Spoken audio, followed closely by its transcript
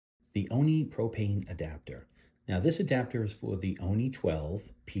the Ooni Propane adapter. Now this adapter is for the Ooni 12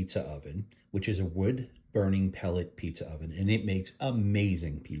 pizza oven, which is a wood burning pellet pizza oven, and it makes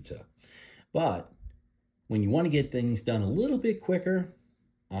amazing pizza. But when you want to get things done a little bit quicker,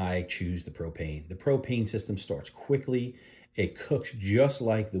 I choose the propane. The propane system starts quickly. It cooks just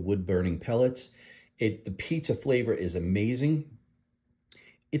like the wood burning pellets. The pizza flavor is amazing.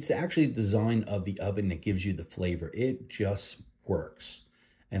 It's actually the design of the oven that gives you the flavor. It just works.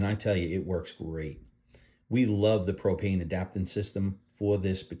 And I tell you, it works great. We love the propane adapting system for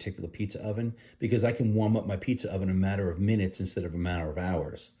this particular pizza oven because I can warm up my pizza oven in a matter of minutes instead of a matter of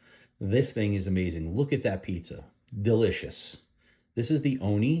hours. This thing is amazing. Look at that pizza. Delicious. This is the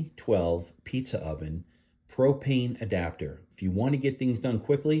Ooni 12 pizza oven propane adapter. If you want to get things done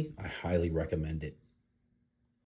quickly, I highly recommend it.